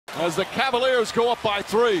As the Cavaliers go up by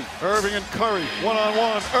 3. Irving and Curry,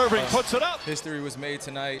 one-on-one. Irving puts it up. History was made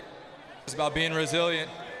tonight. It's about being resilient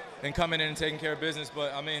and coming in and taking care of business.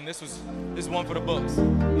 But I mean, this is one for the books.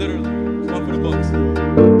 Literally, it's one for the books.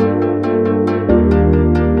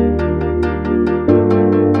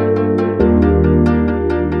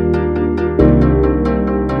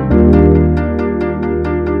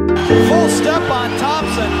 Full step on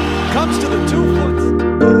Thompson, comes to the 2 foot.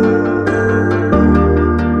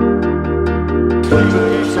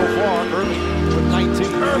 So far, Irving with 19.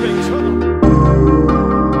 Irving took him.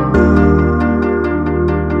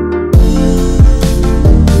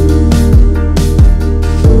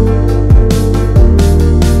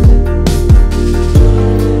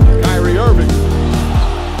 Kyrie Irving.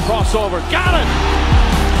 Crossover. Got it!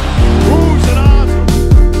 Who's it on?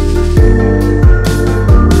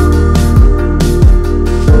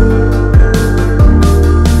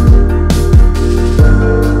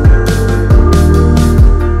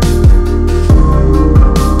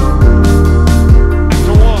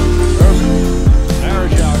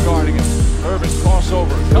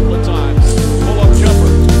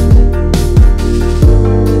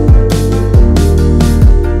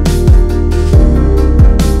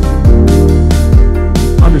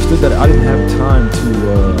 That I didn't have time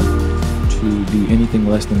to be anything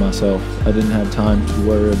less than myself. I didn't have time to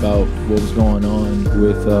worry about what was going on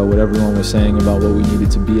with what everyone was saying about what we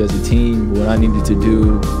needed to be as a team, what I needed to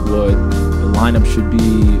do, what the lineup should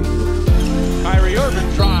be. Kyrie Irving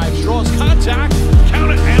drives, draws contact,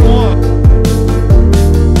 count it, and one.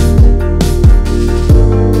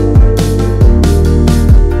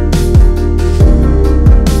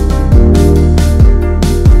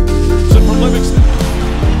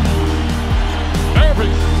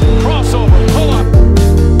 Crossover, pull up.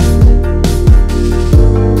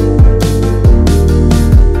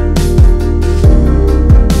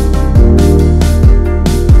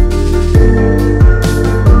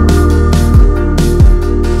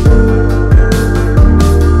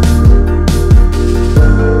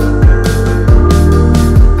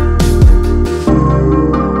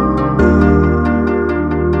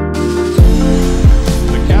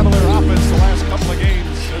 The Cavalier offense the last couple of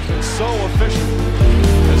games has been so efficient.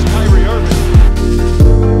 Kyrie Irving.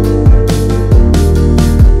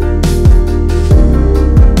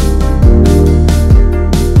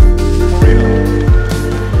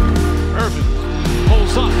 Irving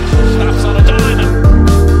pulls up, snaps on a dime.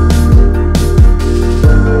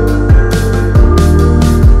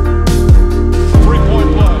 Three-point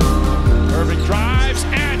play. Irving drives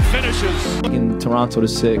and finishes. In Toronto to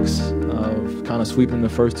 6, of kind of sweeping the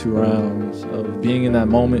first 2 rounds, of being in that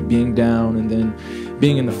moment, being down, and then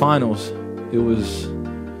being in the finals, it was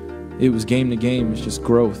game to game. It's just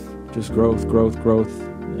growth, growth,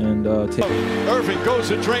 and Irving goes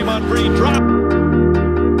to Draymond Green, drop.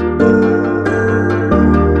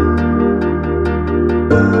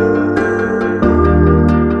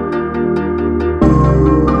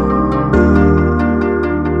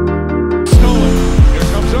 Stolen. Here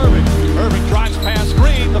comes Irving. Irving drives past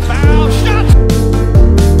Green. The foul shot.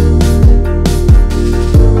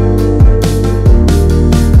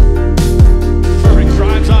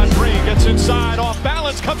 Inside, off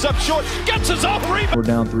balance, comes up short, gets his own rebound. We're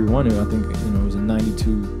down 3-1 here. I think it was a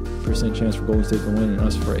 92% chance for Golden State to win and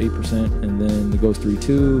us for 8%, and then it goes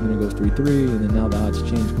 3-2, then it goes 3-3, and then now the odds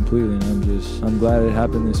change completely. And I'm glad it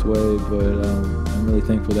happened this way, but I'm really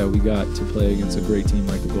thankful that we got to play against a great team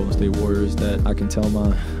like the Golden State Warriors that I can tell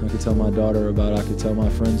my daughter about, I can tell my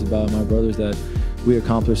friends about, my brothers, that we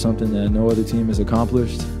accomplished something that no other team has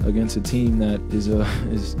accomplished against a team that is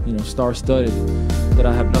star-studded, that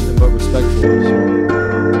I have nothing but respect for. So.